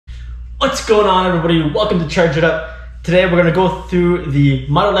What's going on, everybody? Welcome to Charge It Up. Today we're gonna go through the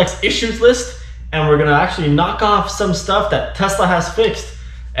Model X issues list and we're gonna actually knock off some stuff that Tesla has fixed,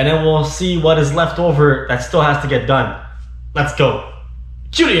 and then we'll see what is left over that still has to get done. Let's go.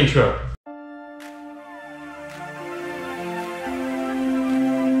 Cue the intro.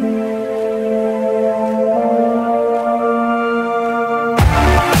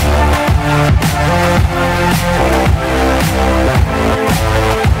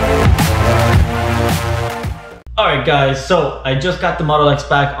 Alright guys, so I just got the Model X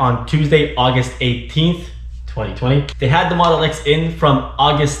back on Tuesday, August 18th, 2020. They had the Model X in from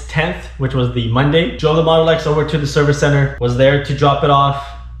August 10th, which was the Monday. Drove the Model X over to the service center, was there to drop it off.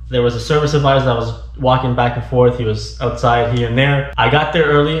 There was a service advisor that was walking back and forth. He was outside here and there. I got there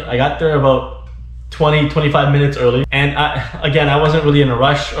early. I got there about 20-25 minutes early. And I wasn't really in a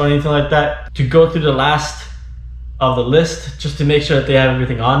rush or anything like that to go through the last of the list just to make sure that they have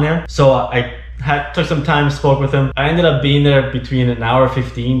everything on there. So I took some time, spoke with him. I ended up being there between an hour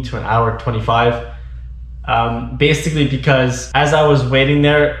 15 to an hour 25. Basically because as I was waiting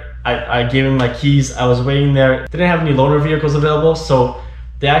there, I gave him my keys. I was waiting there. They didn't have any loaner vehicles available, so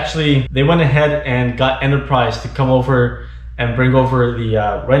they went ahead and got Enterprise to come over and bring over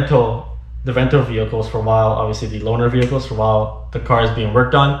the rental vehicles for a while, obviously the loaner vehicles for a while the car is being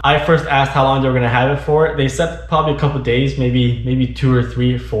worked on. I first asked how long they were gonna have it for. They said probably a couple of days, maybe 2 or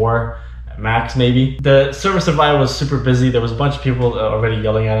 3 or 4 max maybe. The service advisor was super busy. There was a bunch of people already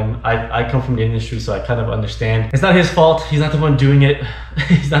yelling at him. I come from the industry, so I kind of understand. It's not his fault. He's not the one doing it.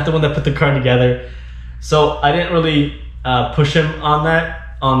 He's not the one that put the car together. So I didn't really push him on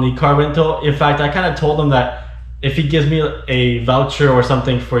that, on the car rental. In fact, I kind of told him that if he gives me a voucher or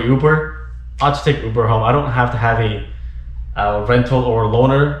something for Uber, I'll just take Uber home. I don't have to have a rental or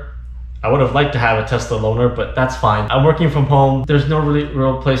loaner. I would have liked to have a Tesla loaner, but that's fine. I'm working from home. There's no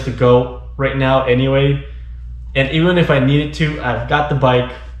real place to go right now anyway. And even if I needed to, I've got the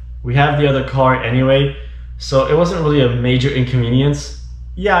bike. We have the other car anyway. So it wasn't really a major inconvenience.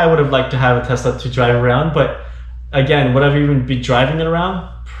 Yeah, I would have liked to have a Tesla to drive around, but again, would I even be driving it around?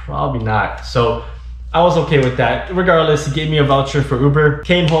 Probably not. So I was okay with that. Regardless, he gave me a voucher for Uber,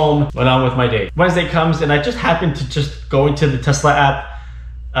 came home, went on with my day. Wednesday comes and I just happened to just go into the Tesla app.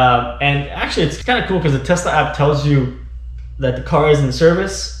 And actually it's kind of cool because the Tesla app tells you that the car is in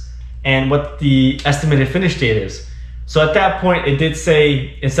service and what the estimated finish date is. So at that point it did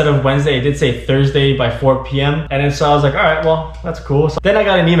say, instead of Wednesday, it did say Thursday by 4 p.m. And then so I was like, all right, well, that's cool. So then I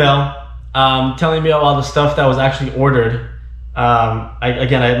got an email telling me all the stuff that was actually ordered.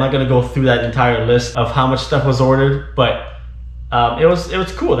 Again, I'm not gonna go through that entire list of how much stuff was ordered, but it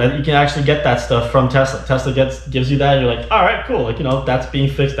was cool that you can actually get that stuff from Tesla. Tesla gives you that, and you're like, all right, cool. Like, you know, that's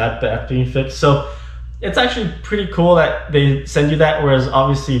being fixed, that's being fixed. So it's actually pretty cool that they send you that, whereas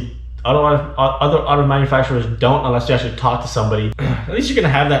obviously other auto manufacturers don't, unless you actually talk to somebody. At least you're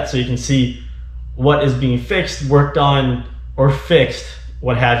gonna have that so you can see what is being fixed, worked on, or fixed,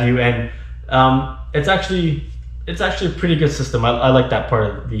 what have you. And it's actually a pretty good system. I like that part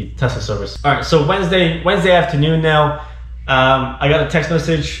of the Tesla service. All right, so Wednesday afternoon now, I got a text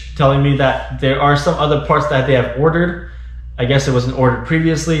message telling me that there are some other parts that they have ordered. I guess it wasn't ordered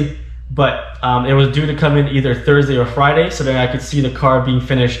previously, but it was due to come in either Thursday or Friday, so that I could see the car being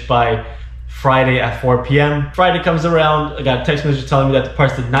finished by Friday at 4 p.m. Friday comes around, I got a text message telling me that the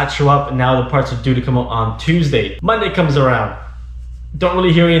parts did not show up, and now the parts are due to come out on Tuesday. Monday comes around. Don't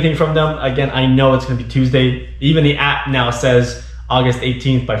really hear anything from them. Again, I know it's gonna be Tuesday. Even the app now says August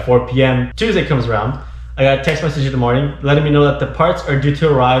 18th by 4 p.m. Tuesday comes around. I got a text message in the morning letting me know that the parts are due to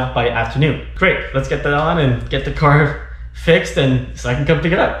arrive by afternoon. Great, let's get that on and get the car fixed and so I can come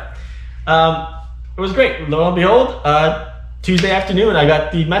pick it up. It was great. Lo and behold, Tuesday afternoon I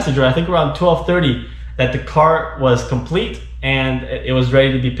got the message, or I think around 12:30, that the car was complete and it was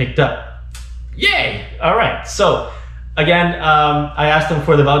ready to be picked up. Yay! All right, so again, I asked them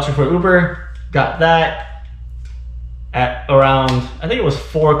for the voucher for Uber, got that. At around, I think it was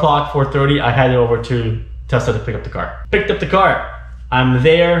 4 o'clock, 4:30, I headed over to Tesla to pick up the car. Picked up the car. I'm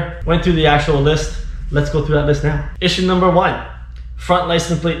there, went through the actual list. Let's go through that list now. Issue number 1, front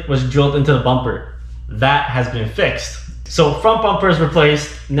license plate was drilled into the bumper. That has been fixed. So front bumper is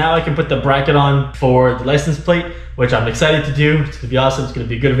replaced. Now I can put the bracket on for the license plate, which I'm excited to do. It's gonna be awesome, it's gonna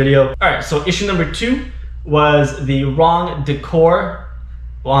be a good video. All right, so issue number 2 was the wrong decor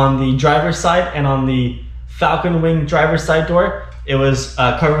on the driver's side and on the Falcon Wing driver's side door. It was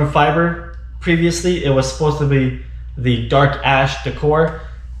carbon fiber. Previously, it was supposed to be the dark ash decor.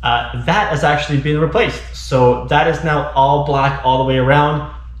 That has actually been replaced. So that is now all black all the way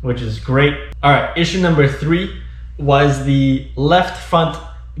around, which is great. All right, issue number 3 was the left front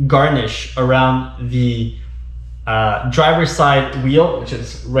garnish around the driver's side wheel, which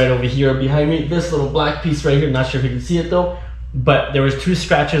is right over here behind me. This little black piece right here, not sure if you can see it though, but there was 2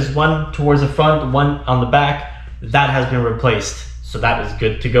 scratches, one towards the front, one on the back. That has been replaced, so that is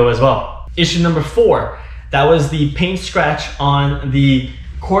good to go as well. Issue number 4, that was the paint scratch on the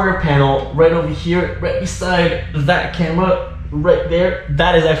quarter panel right over here, right beside that camera, right there.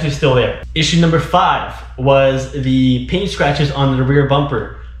 That is actually still there. Issue number 5 was the paint scratches on the rear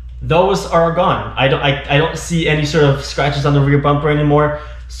bumper. Those are gone. I don't see any sort of scratches on the rear bumper anymore,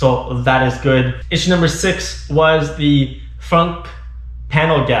 so that is good. Issue number 6 was the front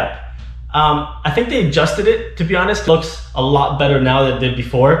panel gap. I think they adjusted it, to be honest. It looks a lot better now than it did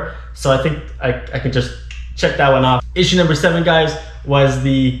before, so I think I could just check that one off. Issue number 7, guys, was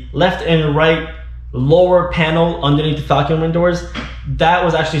the left and right lower panel underneath the Falcon Wing doors. That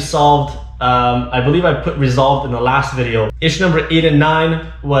was actually solved. I believe I put resolved in the last video. Issue number 8 and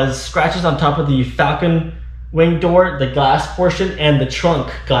 9 was scratches on top of the Falcon Wing door, the glass portion, and the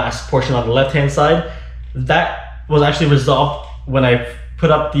trunk glass portion on the left hand side. That was actually resolved when I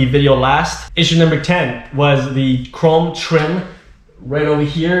put up the video last. Issue number 10 was the chrome trim right over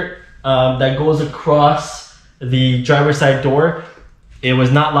here that goes across the driver's side door. It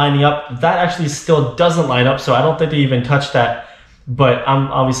was not lining up. That actually still doesn't line up, so I don't think they even touched that. But I'm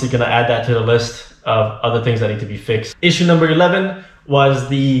obviously gonna add that to the list of other things that need to be fixed. Issue number 11 was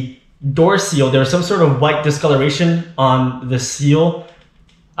the door seal. There was some sort of white discoloration on the seal.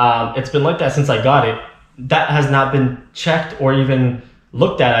 It's been like that since I got it. That has not been checked or even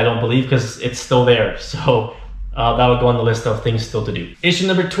looked at, I don't believe, because it's still there. So that would go on the list of things still to do. Issue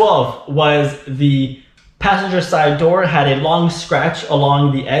number 12 was the passenger side door had a long scratch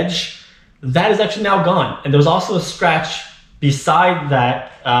along the edge. That is actually now gone. And there was also a scratch beside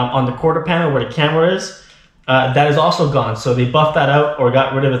that on the quarter panel where the camera is. That is also gone. So they buffed that out or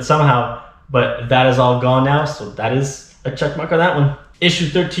got rid of it somehow, but that is all gone now. So that is a check mark on that one. Issue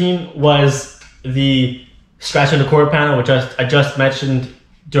 13 was the scratch on the quarter panel, which I just mentioned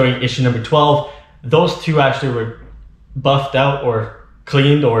during issue number 12. Those 2 actually were buffed out or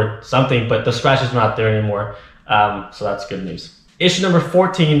cleaned or something, but the scratch is not there anymore. So that's good news. Issue number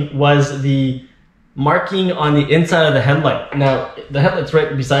 14 was the marking on the inside of the headlight. Now, the headlight's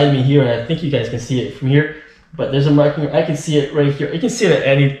right beside me here, and I think you guys can see it from here, but there's a marking. I can see it right here. You can see it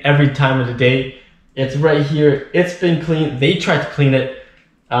at every time of the day. It's right here. It's been cleaned. They tried to clean it.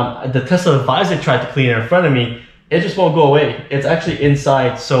 The Tesla advisor tried to clean it in front of me. It just won't go away. It's actually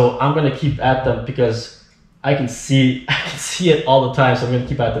inside, so I'm gonna keep at them because I can see it all the time, so I'm gonna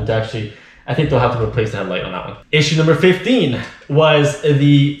keep at them to actually, I think they'll have to replace the headlight on that one. Issue number 15 was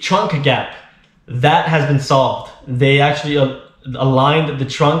the trunk gap. That has been solved. They actually aligned the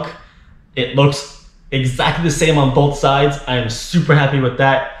trunk. It looks exactly the same on both sides. I am super happy with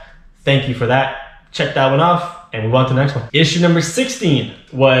that. Thank you for that. Check that one off and move on to the next one. Issue number 16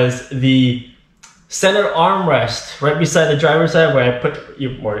 was the center armrest right beside the driver's side where I put,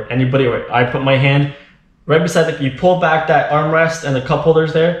 or anybody, where I put my hand. Right beside you pull back that armrest and the cup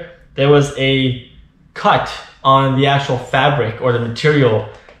holders there. There was a cut on the actual fabric or the material.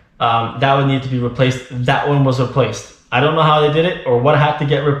 That would need to be replaced. That one was replaced. I don't know how they did it or what had to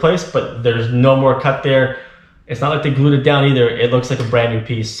get replaced, but there's no more cut there. It's not like they glued it down either. It looks like a brand new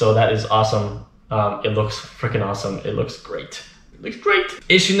piece, so that is awesome. It looks freaking awesome. It looks great. It looks great.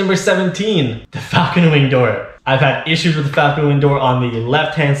 Issue number 17, the Falcon Wing door. I've had issues with the Falcon Wing door on the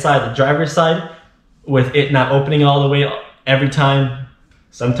left-hand side, the driver's side, with it not opening all the way every time.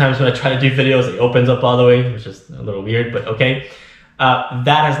 Sometimes when I try to do videos, it opens up all the way, which is a little weird, but okay.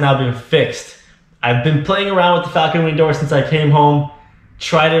 That has now been fixed. I've been playing around with the Falcon Wing door since I came home,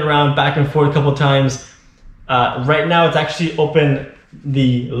 tried it around back and forth a couple times. Right now it's actually open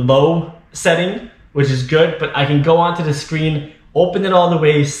the low setting, which is good, but I can go onto the screen, open it all the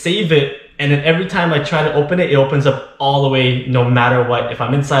way, save it, and then every time I try to open it, it opens up all the way no matter what, if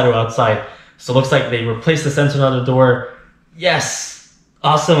I'm inside or outside. So it looks like they replaced the sensor on the door. Yes,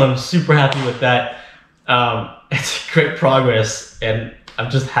 awesome, I'm super happy with that. It's great progress, and I'm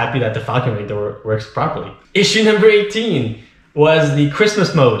just happy that the Falcon Wing door works properly. Issue number 18 was the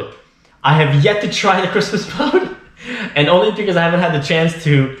Christmas mode. I have yet to try the Christmas mode, and only because I haven't had the chance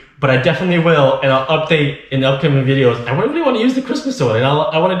to, but I definitely will, and I'll update in the upcoming videos. I really want to use the Christmas mode, and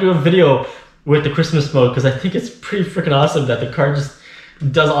I want to do a video with the Christmas mode, because I think it's pretty freaking awesome that the car just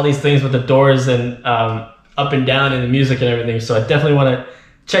does all these things with the doors and up and down and the music and everything, so I definitely want to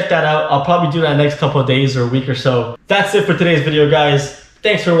check that out. I'll probably do that next couple of days or a week or so. That's it for today's video, guys.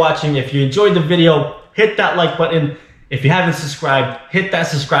 Thanks for watching. If you enjoyed the video, hit that like button. If you haven't subscribed, hit that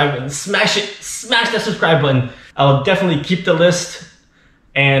subscribe button. Smash it, smash that subscribe button. I'll definitely keep the list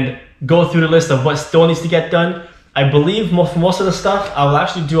and go through the list of what still needs to get done. I believe for most of the stuff, I will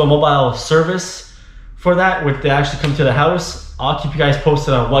actually do a mobile service for that, where they actually come to the house. I'll keep you guys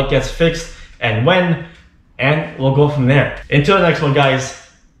posted on what gets fixed and when, and we'll go from there. Until the next one, guys,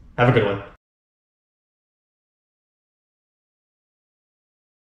 have a good one.